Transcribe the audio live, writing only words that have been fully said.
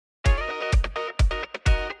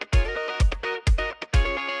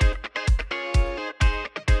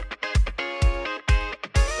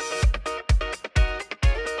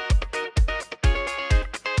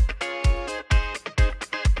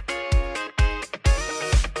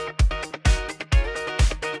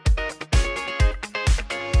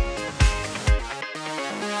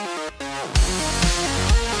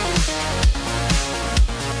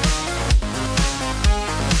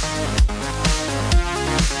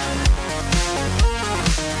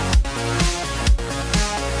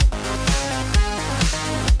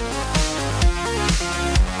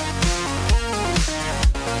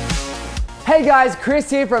Hey guys, Chris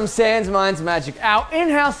here from Sans Minds Magic. Our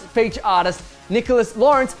in-house feature artist, Nicholas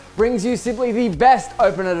Lawrence, brings you simply the best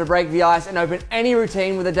opener to break the ice and open any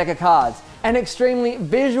routine with a deck of cards. An extremely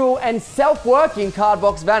visual and self-working card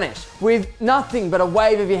box vanish. With nothing but a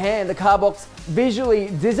wave of your hand, the card box visually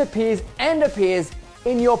disappears and appears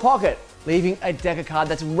in your pocket, leaving a deck of cards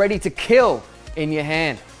that's ready to kill in your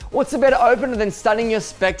hand. What's a better opener than stunning your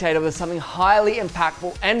spectator with something highly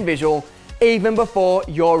impactful and visual even before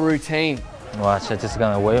your routine? Watch, I'm just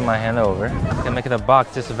gonna wave my hand over. I can make the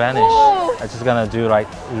box just vanish. I'm just gonna do like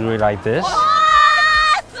this.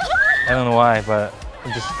 I don't know why, but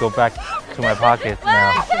I'll just go back to my pocket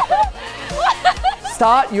now.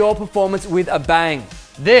 Start your performance with a bang.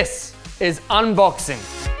 This is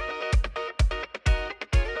unboxing.